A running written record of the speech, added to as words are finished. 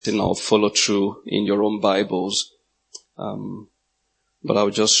I'll follow through in your own Bibles. But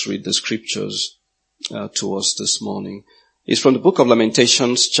I'll just read the scriptures to us this morning. It's from the book of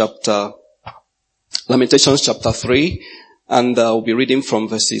Lamentations chapter 3, and I'll be reading from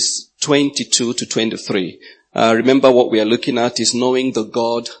verses 22 to 23. Remember, what we are looking at is knowing the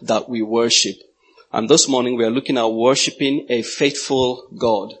God that we worship. And this morning we are looking at worshiping a faithful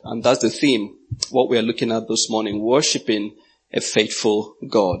God. And that's the theme, what we are looking at this morning, worshiping a faithful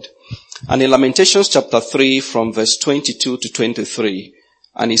God. And in Lamentations chapter 3 from verse 22 to 23,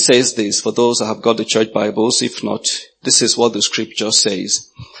 and he says this, for those that have got the church Bibles, if not, this is what the scripture says.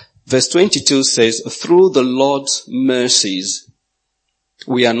 Verse 22 says, through the Lord's mercies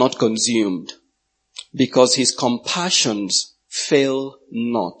we are not consumed, because his compassions fail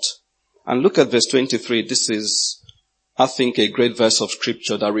not. And look at verse 23. This is, I think, a great verse of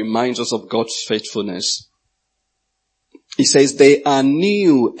scripture that reminds us of God's faithfulness. He says, they are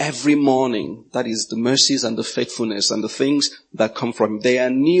new every morning. That is the mercies and the faithfulness and the things that come from him. They are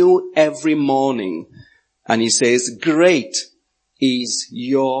new every morning. And he says, great is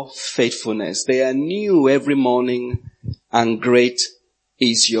your faithfulness. They are new every morning, and great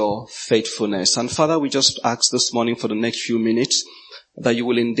is your faithfulness. And Father, we just ask this morning for the next few minutes that you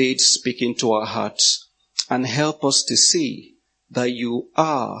will indeed speak into our hearts and help us to see that you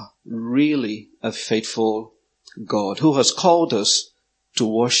are really a faithful God who has called us to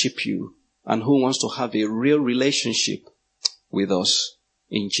worship you and who wants to have a real relationship with us.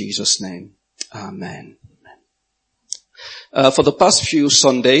 In Jesus' name, amen. For the past few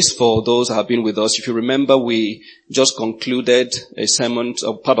Sundays, for those that have been with us, if you remember, we just concluded a sermon,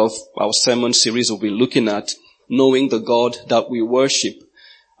 a part of our sermon series we'll be looking at knowing the God that we worship.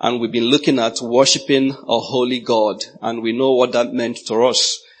 And we've been looking at worshiping a holy God. And we know what that meant to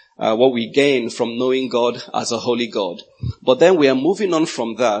us, what we gain from knowing God as a holy God. But then we are moving on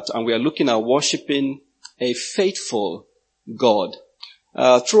from that, and we are looking at worshiping a faithful God.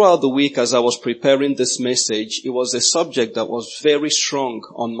 Throughout the week, as I was preparing this message, it was a subject that was very strong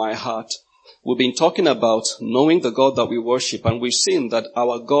on my heart. We've been talking about knowing the God that we worship, and we've seen that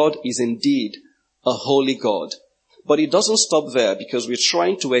our God is indeed a holy God. But it doesn't stop there, because we're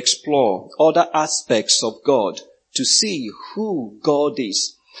trying to explore other aspects of God to see who God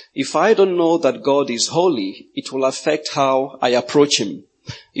is. If I don't know that God is holy, it will affect how I approach him.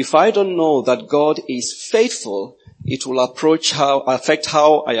 If I don't know that God is faithful, it will affect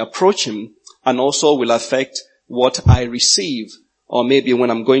how I approach him, and also will affect what I receive, or maybe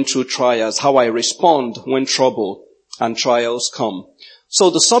when I'm going through trials, how I respond when trouble and trials come. So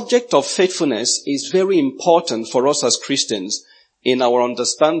the subject of faithfulness is very important for us as Christians in our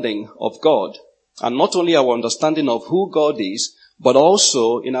understanding of God. And not only our understanding of who God is, but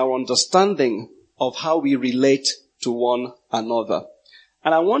also in our understanding of how we relate to one another.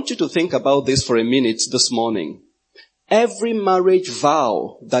 And I want you to think about this for a minute this morning. Every marriage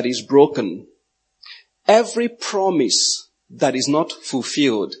vow that is broken, every promise that is not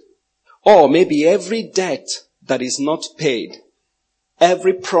fulfilled, or maybe every debt that is not paid,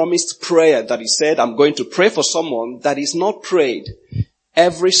 every promised prayer that is said, I'm going to pray for someone, that is not prayed,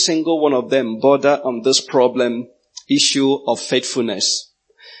 every single one of them border on this problem issue of faithfulness.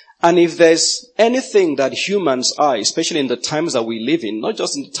 And if there's anything that humans are, especially in the times that we live in, not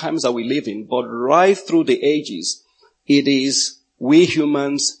just in the times that we live in, but right through the ages, it is we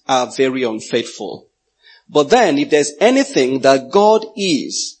humans are very unfaithful. But then if there's anything that God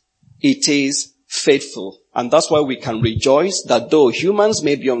is, it is faithful. And that's why we can rejoice that though humans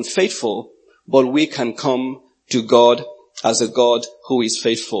may be unfaithful, but we can come to God as a God who is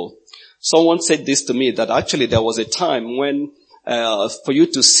faithful. Someone said this to me, that actually there was a time when for you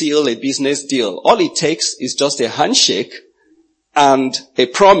to seal a business deal, all it takes is just a handshake and a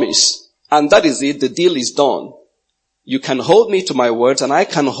promise, and that is it. The deal is done. You can hold me to my words, and I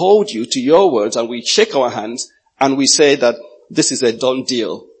can hold you to your words, and we shake our hands and we say that this is a done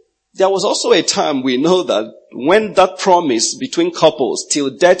deal. There was also a time, we know, that when that promise between couples,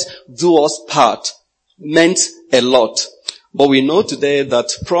 till death do us part, meant a lot. But we know today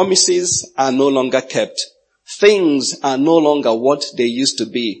that promises are no longer kept. Things are no longer what they used to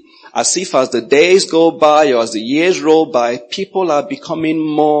be. As if as the days go by, or as the years roll by, people are becoming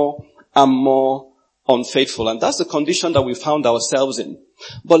more and more unfaithful. And that's the condition that we found ourselves in.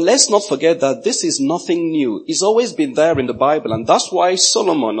 But let's not forget that this is nothing new. It's always been there in the Bible. And that's why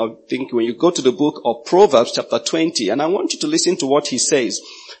Solomon, I think when you go to the book of Proverbs chapter 20, and I want you to listen to what he says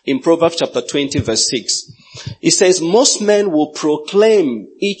in Proverbs chapter 20 verse 6. He says, most men will proclaim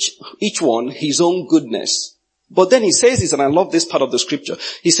each one his own goodness. But then he says this, and I love this part of the scripture.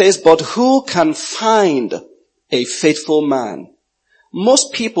 He says, but who can find a faithful man?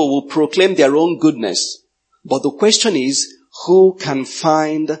 Most people will proclaim their own goodness. But the question is, who can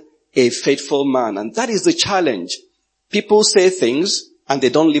find a faithful man? And that is the challenge. People say things and they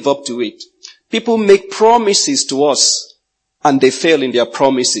don't live up to it. People make promises to us and they fail in their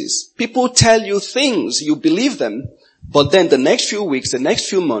promises. People tell you things, you believe them, but then the next few weeks, the next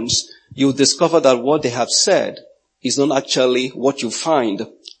few months, you'll discover that what they have said is not actually what you find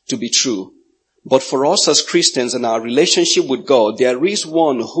to be true. But for us as Christians and our relationship with God, there is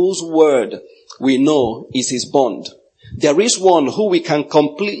one whose word we know is his bond. There is one who we can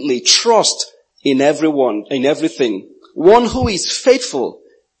completely trust in everything. One who is faithful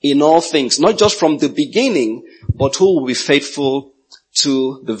in all things, not just from the beginning, but who will be faithful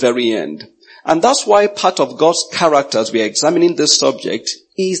to the very end. And that's why part of God's character as we are examining this subject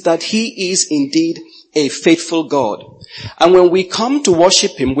is that he is indeed a faithful God. And when we come to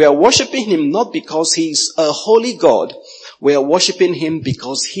worship him, we are worshiping him not because he's a holy God. We are worshiping him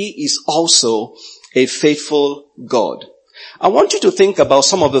because he is also a faithful God. I want you to think about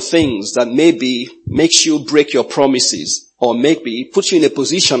some of the things that maybe makes you break your promises or maybe puts you in a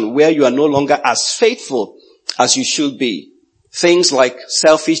position where you are no longer as faithful as you should be. Things like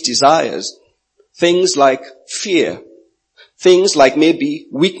selfish desires, things like fear, things like maybe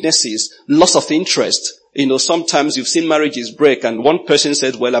weaknesses, loss of interest. Sometimes you've seen marriages break and one person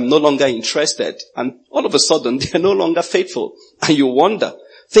says, well, I'm no longer interested. And all of a sudden, they're no longer faithful. And you wonder.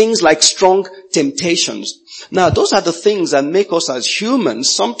 Things like strong temptations. Now, those are the things that make us as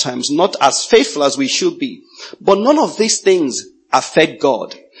humans sometimes not as faithful as we should be. But none of these things affect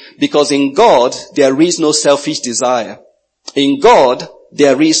God. Because in God, there is no selfish desire. In God,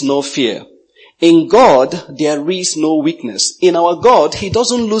 there is no fear. In God, there is no weakness. In our God, he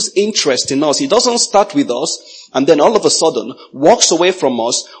doesn't lose interest in us. He doesn't start with us and then all of a sudden walks away from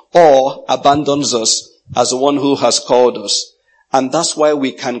us or abandons us as the one who has called us. And that's why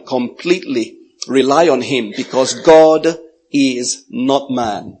we can completely rely on him, because God is not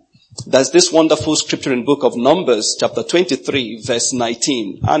man. There's this wonderful scripture in book of Numbers, chapter 23, verse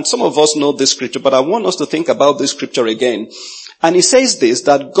 19. And some of us know this scripture, but I want us to think about this scripture again. And he says this,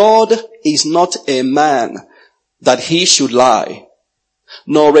 that God is not a man that he should lie,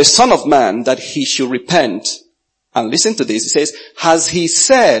 nor a son of man that he should repent. And listen to this. He says, has he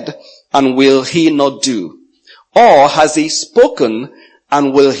said and will he not do? Or has he spoken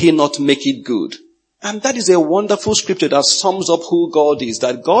and will he not make it good? And that is a wonderful scripture that sums up who God is,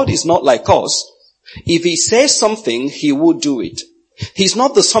 that God is not like us. If he says something, he will do it. He's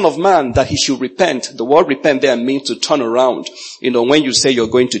not the son of man that he should repent. The word repent there means to turn around. When you say you're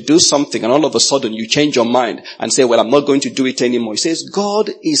going to do something and all of a sudden you change your mind and say, well, I'm not going to do it anymore. He says, God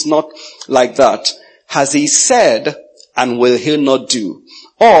is not like that. Has he said and will he not do?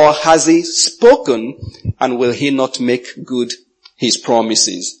 Or has he spoken and will he not make good his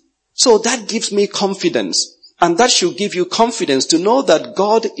promises? So that gives me confidence. And that should give you confidence to know that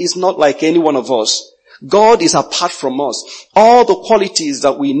God is not like any one of us. God is apart from us. All the qualities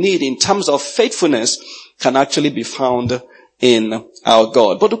that we need in terms of faithfulness can actually be found in our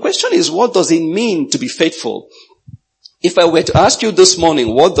God. But the question is, what does it mean to be faithful? If I were to ask you this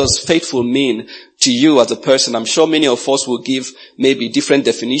morning, what does faithful mean to you as a person? I'm sure many of us will give maybe different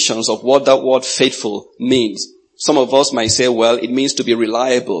definitions of what that word faithful means. Some of us might say, well, it means to be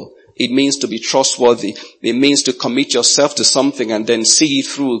reliable. It means to be trustworthy. It means to commit yourself to something and then see it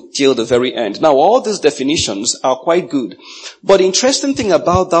through till the very end. Now, all these definitions are quite good. But the interesting thing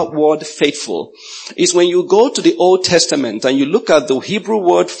about that word faithful is when you go to the Old Testament and you look at the Hebrew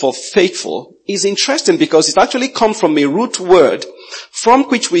word for faithful, it's interesting because it actually comes from a root word from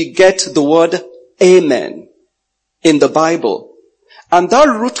which we get the word amen in the Bible. And that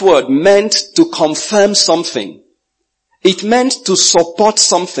root word meant to confirm something. It meant to support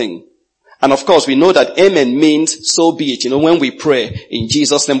something. And of course, we know that amen means so be it. When we pray, in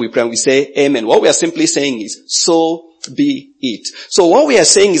Jesus' name we pray and we say amen. What we are simply saying is so be it. So what we are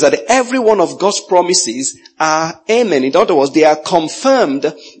saying is that every one of God's promises are amen. In other words, they are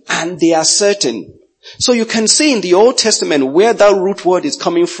confirmed and they are certain. So you can see in the Old Testament where that root word is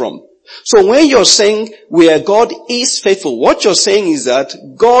coming from. So when you're saying where God is faithful, what you're saying is that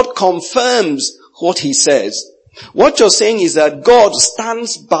God confirms what he says. What you're saying is that God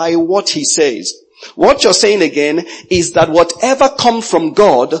stands by what he says. What you're saying again is that whatever comes from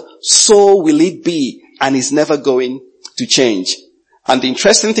God, so will it be, and is never going to change. And the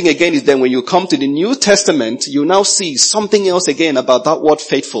interesting thing again is that when you come to the New Testament, you now see something else again about that word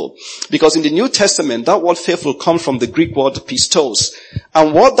faithful. Because in the New Testament, that word faithful comes from the Greek word pistos.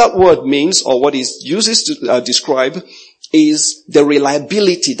 And what that word means, or what it uses to describe, is the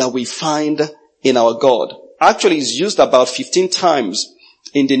reliability that we find in our God. actually is used about 15 times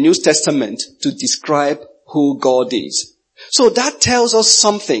in the New Testament to describe who God is. So that tells us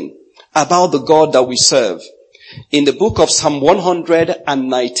something about the God that we serve. In the book of Psalm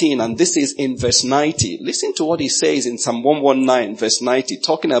 119, and this is in verse 90, listen to what he says in Psalm 119 verse 90,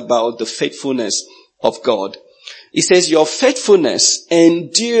 talking about the faithfulness of God. He says, your faithfulness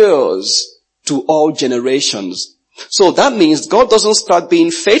endures to all generations. So that means God doesn't start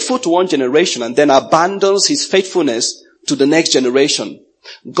being faithful to one generation and then abandons his faithfulness to the next generation.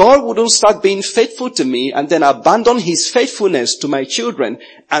 God wouldn't start being faithful to me and then abandon his faithfulness to my children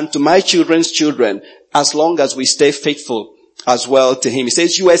and to my children's children as long as we stay faithful as well to him. He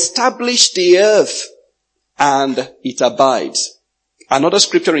says, you establish the earth and it abides. Another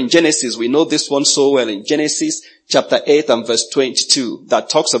scripture in Genesis, we know this one so well, in Genesis chapter 8 and verse 22, that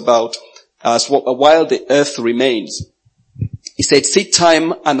talks about while the earth remains. He said, seed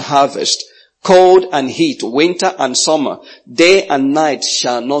time and harvest, cold and heat, winter and summer, day and night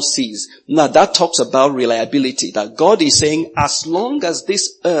shall not cease. Now that talks about reliability, that God is saying, as long as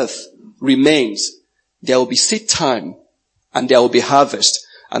this earth remains, there will be seed time and there will be harvest.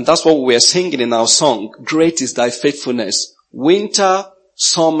 And that's what we're singing in our song. Great is thy faithfulness. Winter,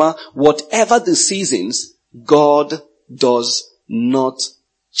 summer, whatever the seasons, God does not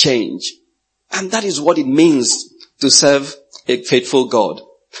change. And that is what it means to serve a faithful God.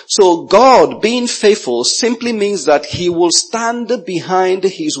 So God being faithful simply means that he will stand behind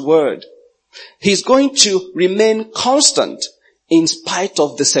his word. He's going to remain constant in spite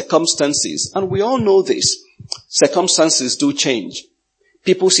of the circumstances. And we all know this. Circumstances do change.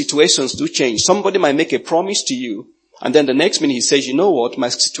 People's situations do change. Somebody might make a promise to you, and then the next minute he says, you know what, my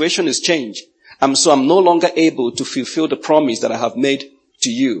situation has changed. So I'm no longer able to fulfill the promise that I have made to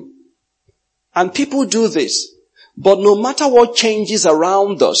you. And people do this. But no matter what changes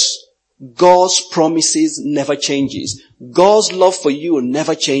around us, God's promises never changes. God's love for you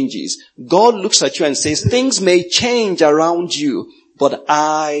never changes. God looks at you and says, things may change around you, but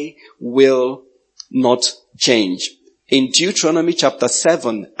I will not change. In Deuteronomy chapter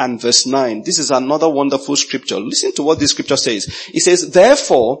 7 and verse 9, this is another wonderful scripture. Listen to what this scripture says. It says,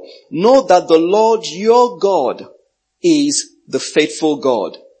 therefore, know that the Lord your God is the faithful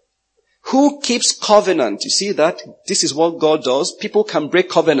God, who keeps covenant. You see that? This is what God does. People can break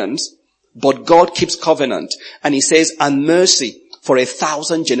covenants, but God keeps covenant. And he says, and mercy for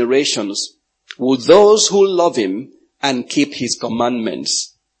 1,000 generations with those who love him and keep his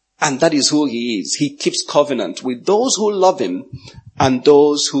commandments. And that is who he is. He keeps covenant with those who love him and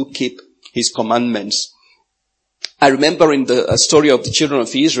those who keep his commandments. I remember in the story of the children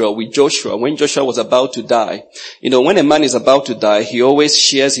of Israel with Joshua, when Joshua was about to die. When a man is about to die, he always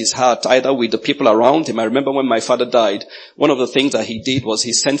shares his heart either with the people around him. I remember when my father died, one of the things that he did was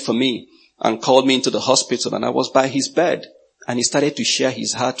he sent for me and called me into the hospital, and I was by his bed. And he started to share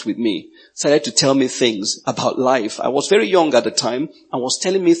his heart with me, started to tell me things about life. I was very young at the time and was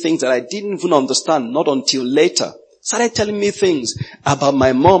telling me things that I didn't even understand, not until later. Started telling me things about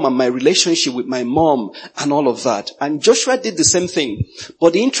my mom and my relationship with my mom and all of that. And Joshua did the same thing.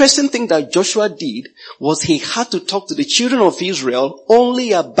 But the interesting thing that Joshua did was he had to talk to the children of Israel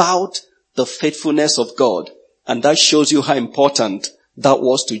only about the faithfulness of God. And that shows you how important that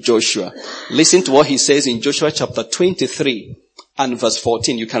was to Joshua. Listen to what he says in Joshua chapter 23 and verse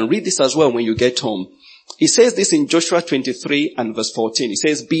 14. You can read this as well when you get home. He says this in Joshua 23 and verse 14. He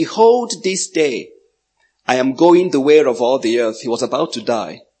says, behold, this day I am going the way of all the earth. He was about to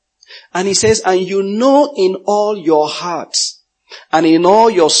die. And he says, and you know in all your hearts and in all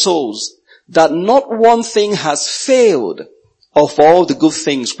your souls that not one thing has failed of all the good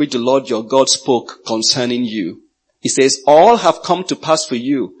things which the Lord your God spoke concerning you. He says, all have come to pass for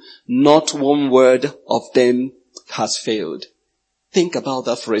you. Not one word of them has failed. Think about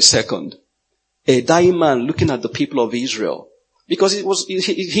that for a second. A dying man looking at the people of Israel. Because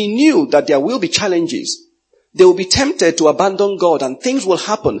he knew that there will be challenges. They will be tempted to abandon God, and things will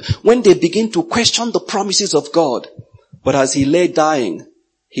happen when they begin to question the promises of God. But as he lay dying,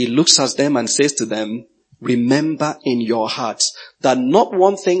 he looks at them and says to them, remember in your hearts that not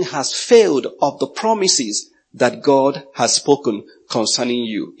one thing has failed of the promises that God has spoken concerning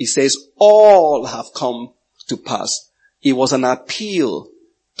you. He says, all have come to pass. It was an appeal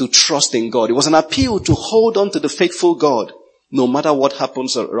to trust in God. It was an appeal to hold on to the faithful God, no matter what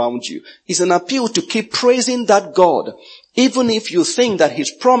happens around you. It's an appeal to keep praising that God, even if you think that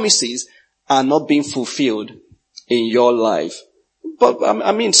his promises are not being fulfilled in your life. But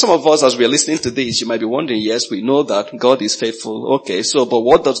some of us, as we're listening to this, you might be wondering, yes, we know that God is faithful. Okay, but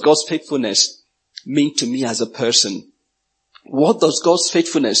what does God's faithfulness mean to me as a person? What does God's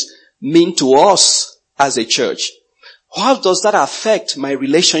faithfulness mean to us as a church? How does that affect my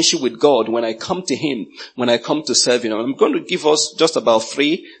relationship with God when I come to Him, when I come to serve Him? I'm going to give us just about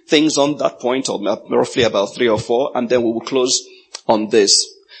 3 things on that point, or roughly about 3 or 4, and then we will close on this.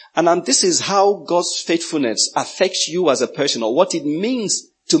 And this is how God's faithfulness affects you as a person, or what it means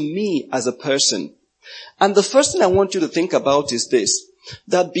to me as a person. And the first thing I want you to think about is this,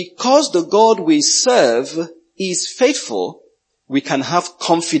 that because the God we serve is faithful, we can have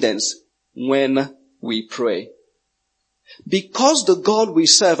confidence when we pray. Because the God we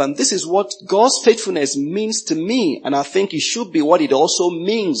serve, and this is what God's faithfulness means to me, and I think it should be what it also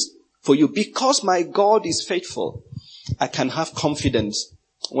means for you. Because my God is faithful, I can have confidence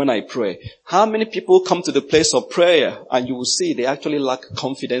when I pray. How many people come to the place of prayer and you will see they actually lack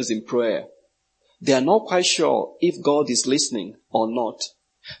confidence in prayer? They are not quite sure if God is listening or not.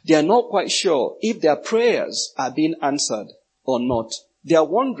 They are not quite sure if their prayers are being answered or not. They are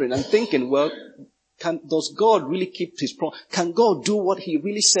wondering and thinking, well, does God really keep His promise? Can God do what He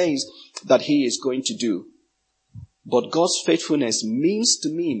really says that He is going to do? But God's faithfulness means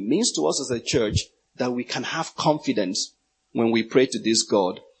to us as a church, that we can have confidence when we pray to this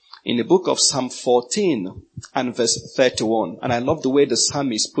God. In the book of Psalm 14 and verse 31, and I love the way the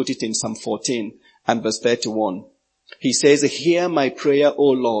psalmist put it in Psalm 14 and verse 31. He says, hear my prayer, O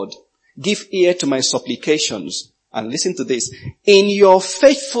Lord. Give ear to my supplications. And listen to this. In your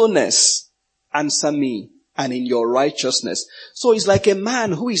faithfulness, answer me, and in your righteousness. So it's like a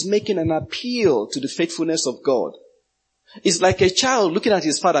man who is making an appeal to the faithfulness of God. It's like a child looking at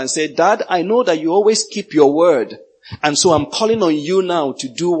his father and saying, Dad, I know that you always keep your word. And so I'm calling on you now to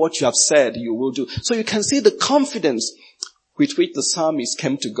do what you have said you will do. So you can see the confidence with which the psalmist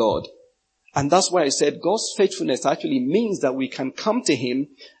came to God. And that's why I said God's faithfulness actually means that we can come to Him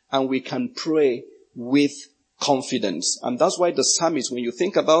and we can pray with confidence. And that's why the psalmist, when you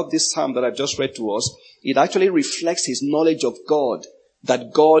think about this psalm that I've just read to us, it actually reflects his knowledge of God,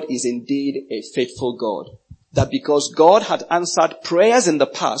 that God is indeed a faithful God. That because God had answered prayers in the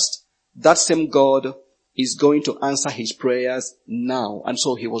past, that same God is going to answer his prayers now. And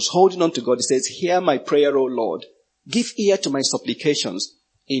so he was holding on to God. He says, hear my prayer, O Lord. Give ear to my supplications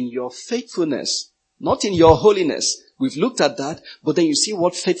in your faithfulness, not in your holiness. We've looked at that, but then you see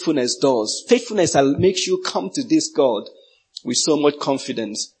what faithfulness does. Faithfulness makes you come to this God with so much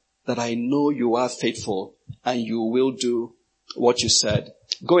confidence that I know you are faithful and you will do what you said.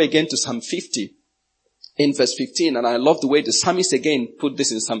 Go again to Psalm 50 in verse 15, and I love the way the psalmist again put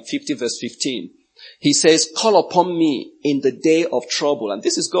this in Psalm 50 verse 15. He says, call upon me in the day of trouble. And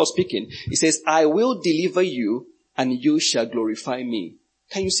this is God speaking. He says, I will deliver you and you shall glorify me.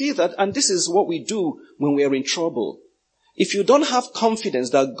 Can you see that? And this is what we do when we are in trouble. If you don't have confidence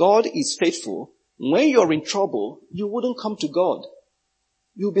that God is faithful, when you're in trouble, you wouldn't come to God.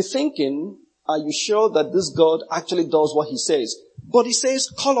 You'll be thinking, are you sure that this God actually does what He says? But He says,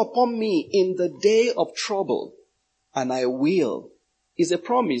 call upon me in the day of trouble, and I will. Is a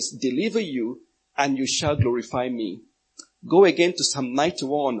promise, deliver you, and you shall glorify me. Go again to Psalm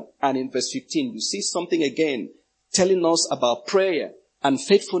 91, and in verse 15, you see something again telling us about prayer and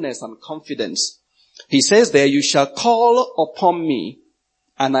faithfulness and confidence. He says there, you shall call upon me,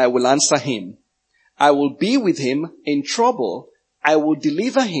 and I will answer him. I will be with him in trouble. I will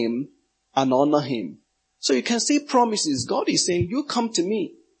deliver him and honor him. So you can see promises. God is saying, you come to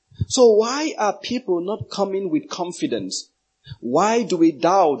me. So why are people not coming with confidence? Why do we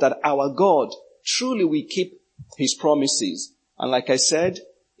doubt that our God truly will keep His promises? And like I said,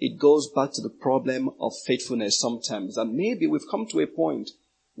 it goes back to the problem of faithfulness sometimes. And maybe we've come to a point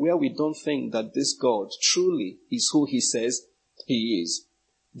where we don't think that this God truly is who He says He is.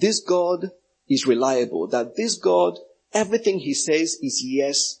 This God is reliable. That this God, everything He says is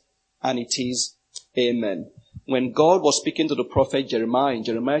yes, and it is amen. When God was speaking to the prophet Jeremiah, in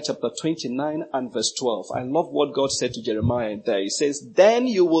Jeremiah chapter 29 and verse 12, I love what God said to Jeremiah there. He says, then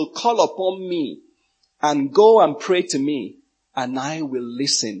you will call upon me and go and pray to me, and I will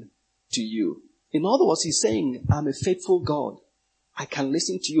listen to you. In other words, He's saying, I'm a faithful God. I can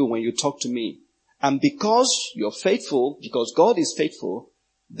listen to you when you talk to me. And because you're faithful, because God is faithful,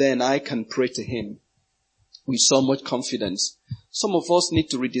 then I can pray to Him with so much confidence. Some of us need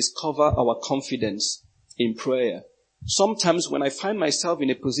to rediscover our confidence in prayer. Sometimes when I find myself in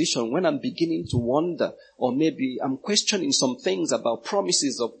a position when I'm beginning to wonder, or maybe I'm questioning some things about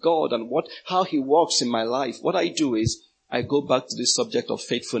promises of God and how He works in my life, what I do is I go back to this subject of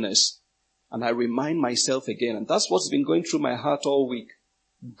faithfulness and I remind myself again, and that's what's been going through my heart all week.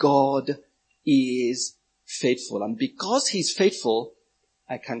 God is faithful, and because He's faithful,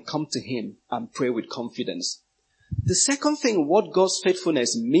 I can come to Him and pray with confidence. The second thing, what God's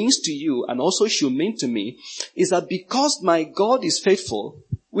faithfulness means to you and also should mean to me, is that because my God is faithful,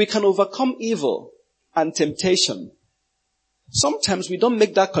 we can overcome evil and temptation. Sometimes we don't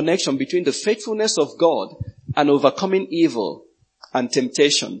make that connection between the faithfulness of God and overcoming evil and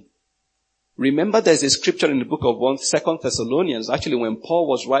temptation. Remember, there's a scripture in the book of 2 Thessalonians, actually when Paul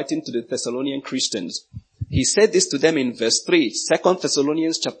was writing to the Thessalonian Christians. He said this to them in verse 3, 2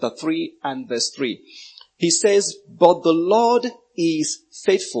 Thessalonians chapter 3 and verse 3. He says, but the Lord is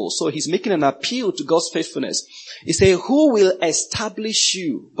faithful. So he's making an appeal to God's faithfulness. He says, who will establish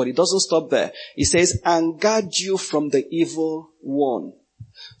you? But it doesn't stop there. He says, and guard you from the evil one.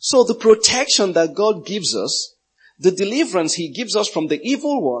 So the protection that God gives us, the deliverance he gives us from the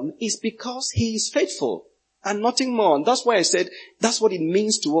evil one, is because he is faithful and nothing more. And that's why I said that's what it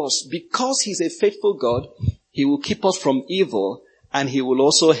means to us. Because he's a faithful God, he will keep us from evil and he will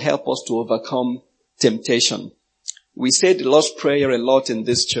also help us to overcome temptation. We say the Lord's Prayer a lot in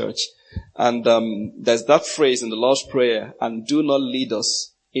this church. And there's that phrase in the Lord's Prayer, and do not lead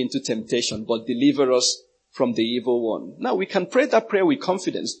us into temptation, but deliver us from the evil one. Now we can pray that prayer with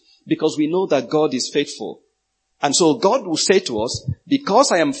confidence because we know that God is faithful. And so God will say to us,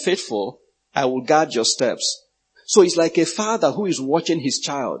 because I am faithful, I will guard your steps. So it's like a father who is watching his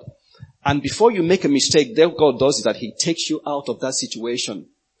child. And before you make a mistake, what God does is that he takes you out of that situation.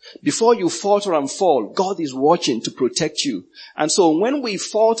 Before you falter and fall, God is watching to protect you. And so when we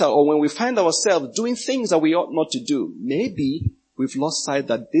falter or when we find ourselves doing things that we ought not to do, maybe we've lost sight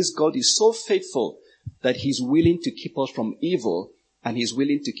that this God is so faithful that he's willing to keep us from evil and he's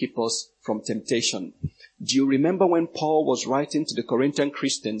willing to keep us from temptation. Do you remember when Paul was writing to the Corinthian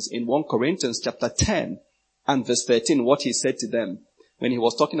Christians in 1 Corinthians chapter 10 and verse 13, what he said to them when he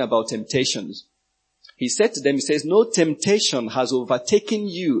was talking about temptations? He said to them, he says, no temptation has overtaken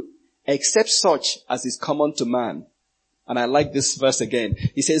you except such as is common to man. And I like this verse again.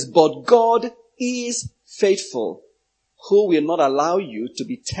 He says, but God is faithful, who will not allow you to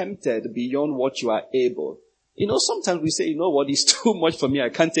be tempted beyond what you are able. You know, sometimes we say, you know what, it's too much for me. I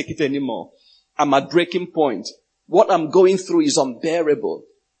can't take it anymore. I'm at breaking point. What I'm going through is unbearable.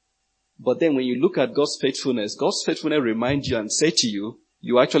 But then when you look at God's faithfulness reminds you and say to you,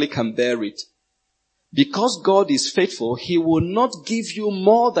 you actually can bear it. Because God is faithful, he will not give you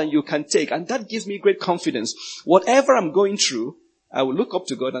more than you can take. And that gives me great confidence. Whatever I'm going through, I will look up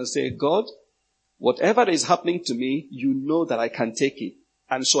to God and say, God, whatever is happening to me, you know that I can take it.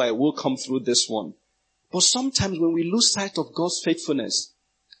 And so I will come through this one. But sometimes when we lose sight of God's faithfulness,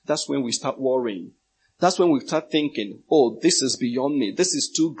 that's when we start worrying. That's when we start thinking, oh, this is beyond me. This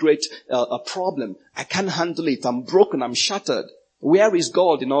is too great a problem. I can't handle it. I'm broken. I'm shattered. Where is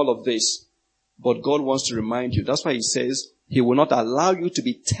God in all of this? But God wants to remind you. That's why he says he will not allow you to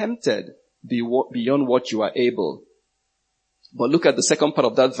be tempted beyond what you are able. But look at the second part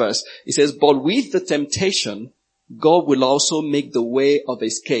of that verse. It says, but with the temptation, God will also make the way of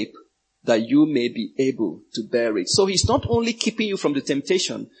escape that you may be able to bear it. So he's not only keeping you from the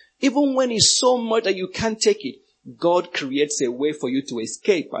temptation, even when it's so much that you can't take it, God creates a way for you to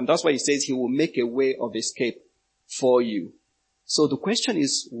escape. And that's why he says he will make a way of escape for you. So the question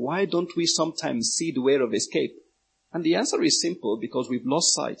is, why don't we sometimes see the way of escape? And the answer is simple, because we've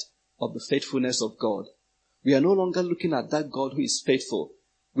lost sight of the faithfulness of God. We are no longer looking at that God who is faithful.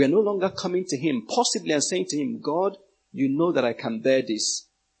 We are no longer coming to him, possibly and saying to him, God, you know that I can bear this.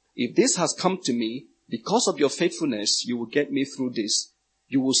 If this has come to me, because of your faithfulness, you will get me through this.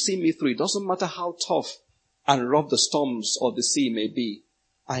 You will see me through. It doesn't matter how tough and rough the storms or the sea may be.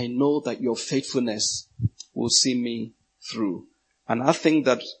 I know that your faithfulness will see me through. And I think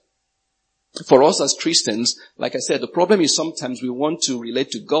that for us as Christians, like I said, the problem is sometimes we want to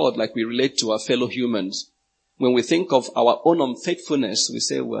relate to God like we relate to our fellow humans. When we think of our own unfaithfulness, we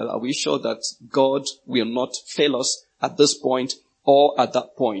say, well, are we sure that God will not fail us at this point or at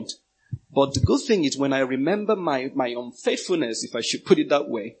that point? But the good thing is when I remember my unfaithfulness, if I should put it that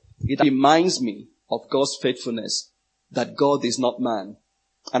way, it reminds me of God's faithfulness, that God is not man.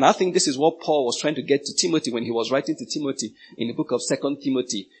 And I think this is what Paul was trying to get to Timothy when he was writing to Timothy in the book of 2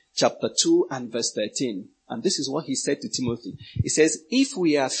 Timothy chapter 2 and verse 13. And this is what he said to Timothy. He says, if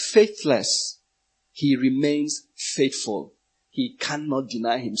we are faithless, he remains faithful. He cannot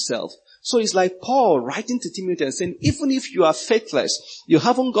deny himself. So it's like Paul writing to Timothy and saying, even if you are faithless, you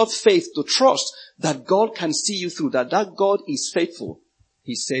haven't got faith to trust that God can see you through, that God is faithful.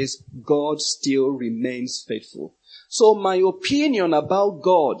 He says, God still remains faithful. So my opinion about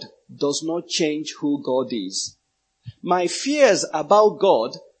God does not change who God is. My fears about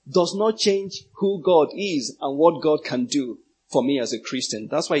God does not change who God is and what God can do for me as a Christian.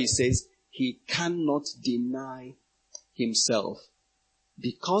 That's why he says he cannot deny himself.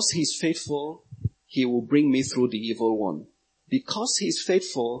 Because he's faithful, he will bring me through the evil one. Because he's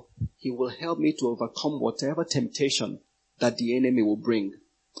faithful, he will help me to overcome whatever temptation that the enemy will bring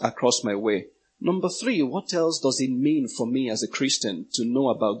across my way. Number 3, what else does it mean for me as a Christian to know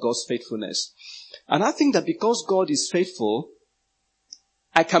about God's faithfulness? And I think that because God is faithful,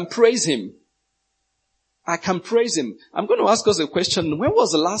 I can praise him. I can praise him. I'm going to ask us a question. When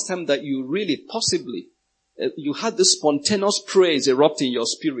was the last time that you really, possibly, you had this spontaneous praise erupt in your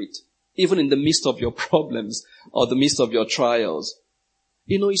spirit, even in the midst of your problems or the midst of your trials?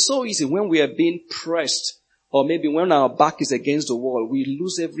 You know, it's so easy when we are being pressed, or maybe when our back is against the wall, we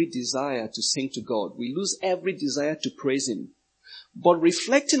lose every desire to sing to God. We lose every desire to praise him. But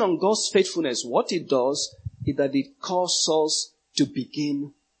reflecting on God's faithfulness, what it does is that it causes us to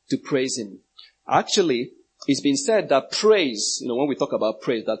begin to praise him. Actually, it's been said that praise, when we talk about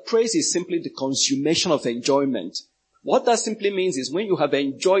praise, that praise is simply the consummation of enjoyment. What that simply means is when you have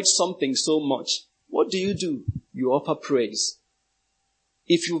enjoyed something so much, what do? You offer praise.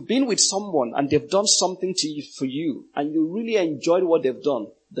 If you've been with someone and they've done something to you, for you, and you really enjoyed what they've done,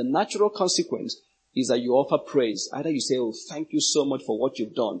 the natural consequence is that you offer praise. Either you say, oh, thank you so much for what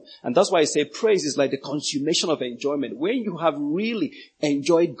you've done. And that's why I say praise is like the consummation of enjoyment. When you have really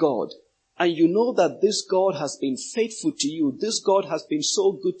enjoyed God, and you know that this God has been faithful to you, this God has been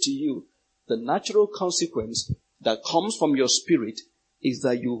so good to you, the natural consequence that comes from your spirit is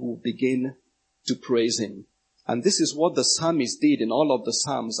that you will begin to praise him. And this is what the psalmist did in all of the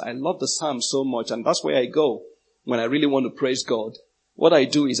psalms. I love the psalms so much, and that's where I go when I really want to praise God. What I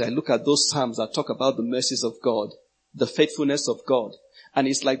do is I look at those psalms that talk about the mercies of God, the faithfulness of God. And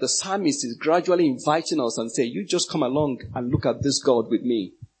it's like the psalmist is gradually inviting us and say, you just come along and look at this God with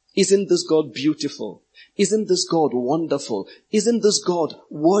me. Isn't this God beautiful? Isn't this God wonderful? Isn't this God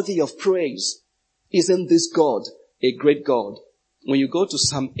worthy of praise? Isn't this God a great God? When you go to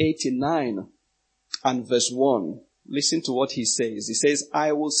Psalm 89 and verse 1, listen to what he says. He says,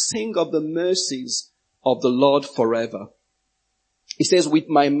 I will sing of the mercies of the Lord forever. He says, with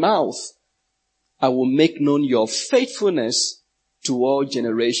my mouth, I will make known your faithfulness to all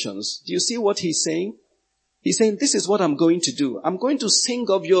generations. Do you see what he's saying? He's saying, this is what I'm going to do. I'm going to sing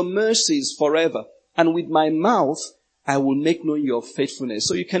of your mercies forever. And with my mouth, I will make known your faithfulness.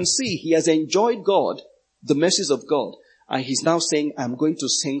 So you can see he has enjoyed God, the mercies of God. And he's now saying, I'm going to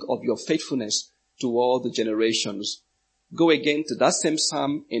sing of your faithfulness to all the generations. Go again to that same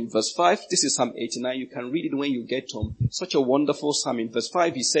psalm in verse 5. This is Psalm 89. You can read it when you get home. Such a wonderful psalm. In verse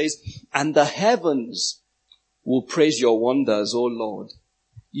 5, he says, and the heavens will praise your wonders, O Lord.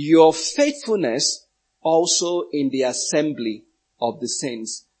 Your faithfulness also in the assembly of the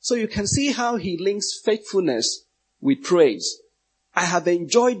saints. So you can see how he links faithfulness with praise. I have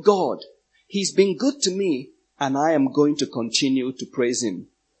enjoyed God. He's been good to me, and I am going to continue to praise him.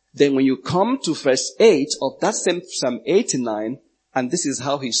 Then when you come to verse 8 of that same Psalm 89, and this is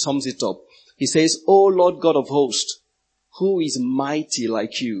how he sums it up. He says, O Lord God of hosts, who is mighty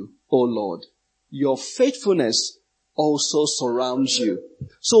like you, O Lord? Your faithfulness also surrounds you.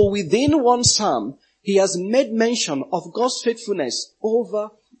 So within one psalm, he has made mention of God's faithfulness over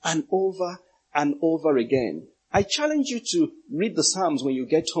and over and over again. I challenge you to read the Psalms when you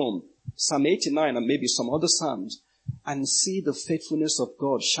get home, Psalm 89 and maybe some other Psalms, and see the faithfulness of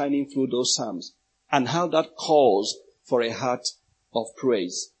God shining through those Psalms and how that calls for a heart of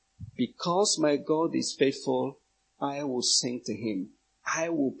praise. Because my God is faithful, I will sing to him. I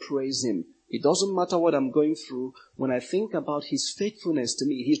will praise him. It doesn't matter what I'm going through. When I think about his faithfulness to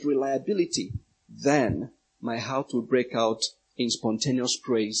me, his reliability, then my heart will break out in spontaneous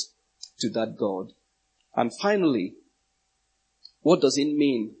praise to that God. And finally, what does it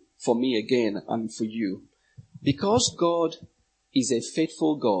mean for me again and for you? Because God is a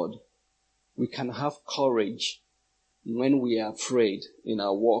faithful God, we can have courage when we are afraid in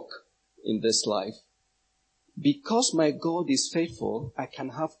our walk in this life. Because my God is faithful, I can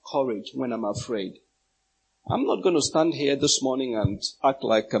have courage when I'm afraid. I'm not going to stand here this morning and act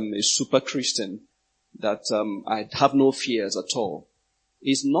like I'm a super Christian, that I have no fears at all.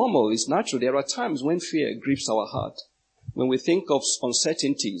 It's normal, it's natural. There are times when fear grips our heart. When we think of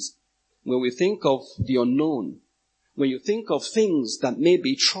uncertainties, when we think of the unknown, when you think of things that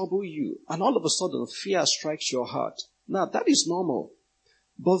maybe trouble you, and all of a sudden fear strikes your heart. Now that is normal.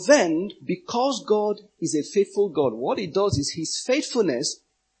 But then, because God is a faithful God, what he does is his faithfulness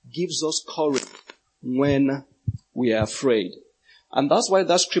gives us courage when we are afraid. And that's why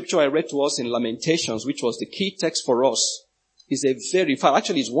that scripture I read to us in Lamentations, which was the key text for us, is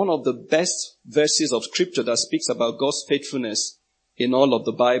actually is one of the best verses of scripture that speaks about God's faithfulness in all of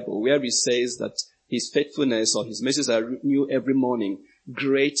the Bible, where he says that his faithfulness, or his mercies are new every morning.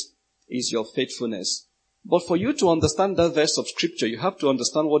 Great is your faithfulness. But for you to understand that verse of scripture, you have to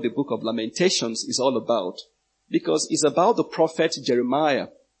understand what the book of Lamentations is all about. Because it's about the prophet Jeremiah,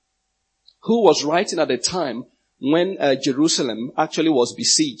 who was writing at a time when Jerusalem actually was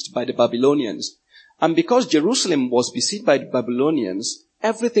besieged by the Babylonians. And because Jerusalem was besieged by the Babylonians,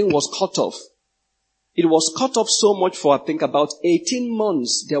 everything was cut off. It was cut off so much for, I think, about 18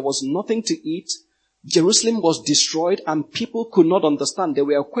 months. There was nothing to eat. Jerusalem was destroyed and people could not understand. They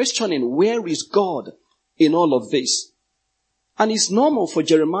were questioning, where is God in all of this? And it's normal for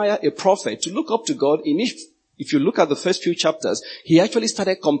Jeremiah, a prophet, to look up to God. If you look at the first few chapters, he actually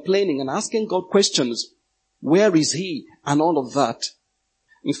started complaining and asking God questions. Where is he? And all of that.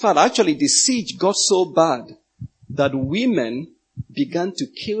 In fact, actually the siege got so bad that women began to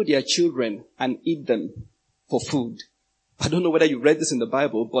kill their children and eat them for food. I don't know whether you read this in the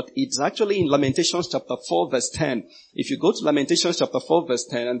Bible, but it's actually in Lamentations chapter 4 verse 10. If you go to Lamentations chapter 4 verse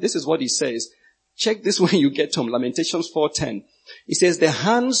 10, and this is what he says. Check this when you get home. Lamentations 4:10. It says, the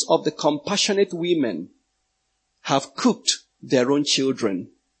hands of the compassionate women have cooked their own children.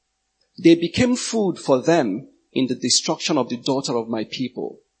 They became food for them in the destruction of the daughter of my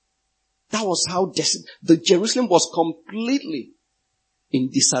people. That was how the Jerusalem was completely in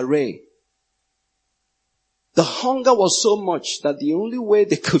disarray. The hunger was so much that the only way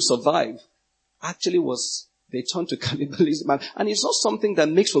they could survive actually was they turned to cannibalism. And it's not something that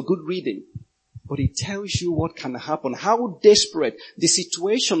makes for good reading, but it tells you what can happen, how desperate the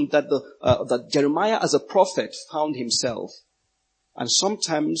situation that that Jeremiah as a prophet found himself. And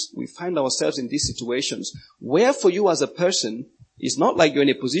sometimes we find ourselves in these situations where for you as a person, it's not like you're in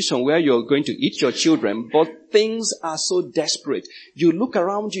a position where you're going to eat your children, but things are so desperate. You look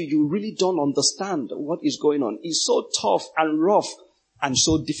around you, you really don't understand what is going on. It's so tough and rough and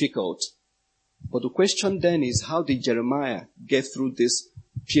so difficult. But the question then is, how did Jeremiah get through this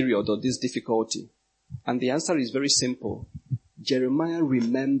period or this difficulty? And the answer is very simple. Jeremiah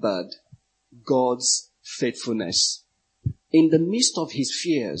remembered God's faithfulness. In the midst of his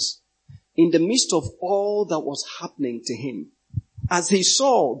fears, in the midst of all that was happening to him, as he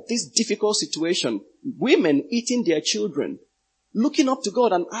saw this difficult situation, women eating their children, looking up to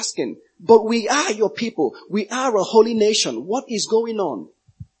God and asking, but we are your people. We are a holy nation. What is going on?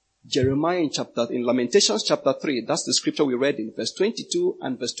 Jeremiah in Lamentations chapter 3, that's the scripture we read in verse 22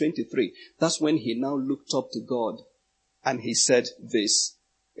 and verse 23. That's when he now looked up to God and he said this,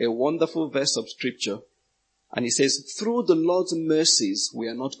 a wonderful verse of scripture. And he says, through the Lord's mercies we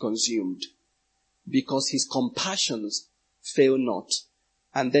are not consumed, because his compassions fail not.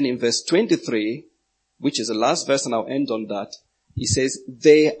 And then in verse 23, which is the last verse, and I'll end on that, he says,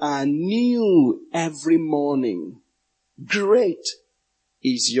 they are new every morning. Great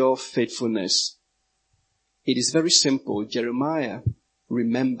is your faithfulness. It is very simple. Jeremiah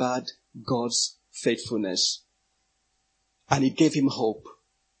remembered God's faithfulness, and it gave him hope.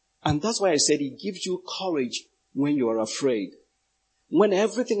 And that's why I said it gives you courage when you are afraid. When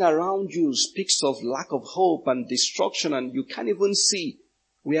everything around you speaks of lack of hope and destruction and you can't even see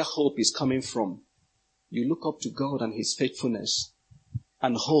where hope is coming from, you look up to God and his faithfulness,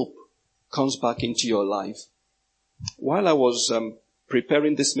 and hope comes back into your life. While I was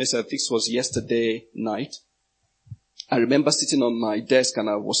preparing this message, I think it was yesterday night, I remember sitting on my desk and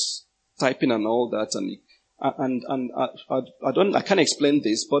I was typing and all that, I can't explain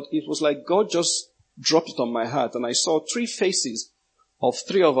this, but it was like God just dropped it on my heart, and I saw 3 faces of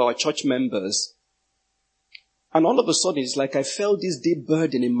 3 of our church members. And all of a sudden, it's like I felt this deep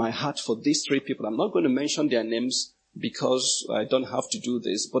burden in my heart for these 3 people. I'm not going to mention their names because I don't have to do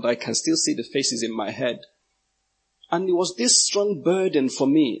this, but I can still see the faces in my head. And it was this strong burden for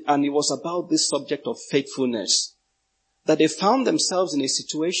me, and it was about this subject of faithfulness, that they found themselves in a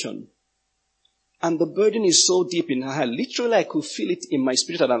situation. And the burden is so deep in her heart. Literally, I could feel it in my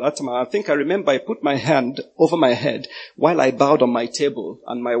spirit at that time. I think I remember I put my hand over my head while I bowed on my table.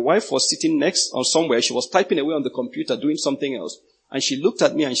 And my wife was sitting next or somewhere. She was typing away on the computer, doing something else. And she looked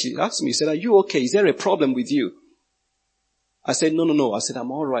at me and she asked me, she said, are you okay? Is there a problem with you? I said, no. I said,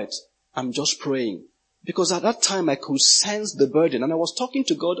 I'm all right. I'm just praying. Because at that time I could sense the burden. And I was talking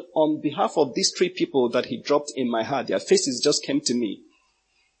to God on behalf of these 3 people that he dropped in my heart. Their faces just came to me.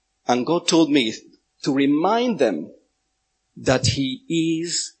 And God told me to remind them that he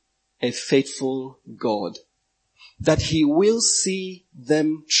is a faithful God, that he will see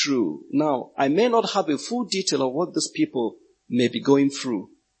them through. Now, I may not have a full detail of what these people may be going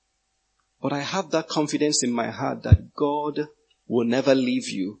through, but I have that confidence in my heart that God will never leave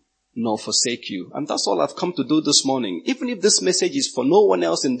you nor forsake you. And that's all I've come to do this morning. Even if this message is for no one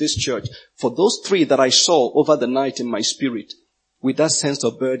else in this church, for those three that I saw over the night in my spirit, with that sense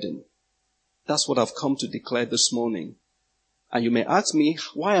of burden, that's what I've come to declare this morning. And you may ask me,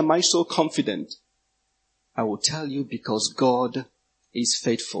 why am I so confident? I will tell you, because God is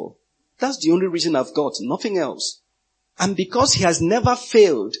faithful. That's the only reason I've got, nothing else. And because he has never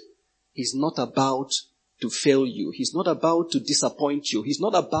failed, he's not about to fail you. He's not about to disappoint you. He's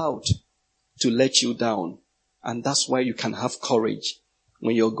not about to let you down. And that's why you can have courage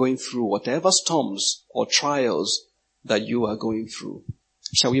when you're going through whatever storms or trials that you are going through.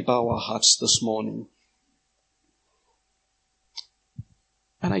 Shall we bow our hearts this morning?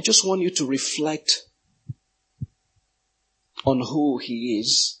 And I just want you to reflect on who he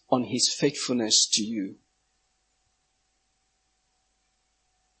is, on his faithfulness to you.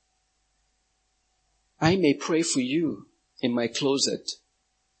 I may pray for you in my closet,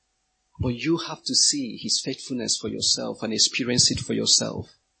 but you have to see his faithfulness for yourself and experience it for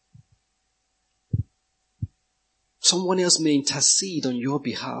yourself. Someone else may intercede on your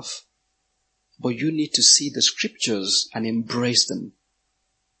behalf, but you need to see the scriptures and embrace them.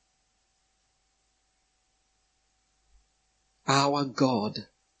 Our God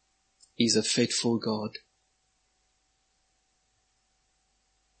is a faithful God.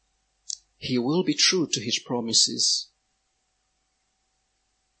 He will be true to his promises.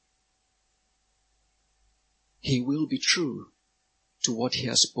 He will be true to what he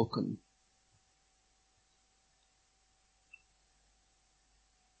has spoken.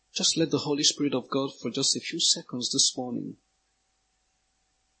 Just let the Holy Spirit of God for just a few seconds this morning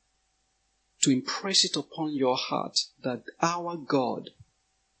to impress it upon your heart that our God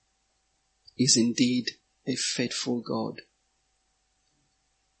is indeed a faithful God.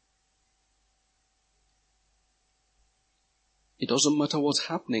 It doesn't matter what's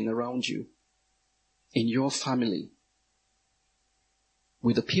happening around you, in your family,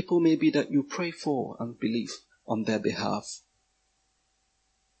 with the people maybe that you pray for and believe on their behalf.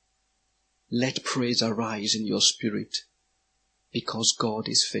 Let praise arise in your spirit, because God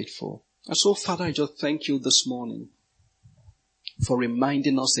is faithful. And so, Father, I just thank you this morning for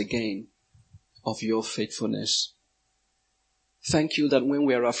reminding us again of your faithfulness. Thank you that when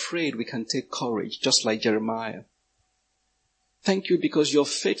we are afraid, we can take courage, just like Jeremiah. Thank you because your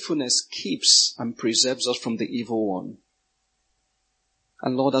faithfulness keeps and preserves us from the evil one.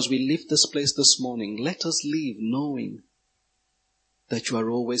 And Lord, as we leave this place this morning, let us leave knowing that you are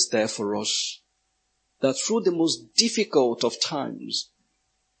always there for us. That through the most difficult of times,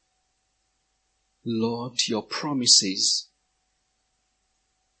 Lord, your promises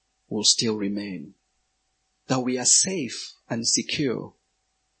will still remain. That we are safe and secure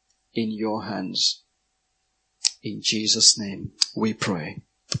in your hands. In Jesus' name we pray.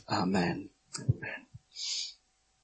 Amen. Amen.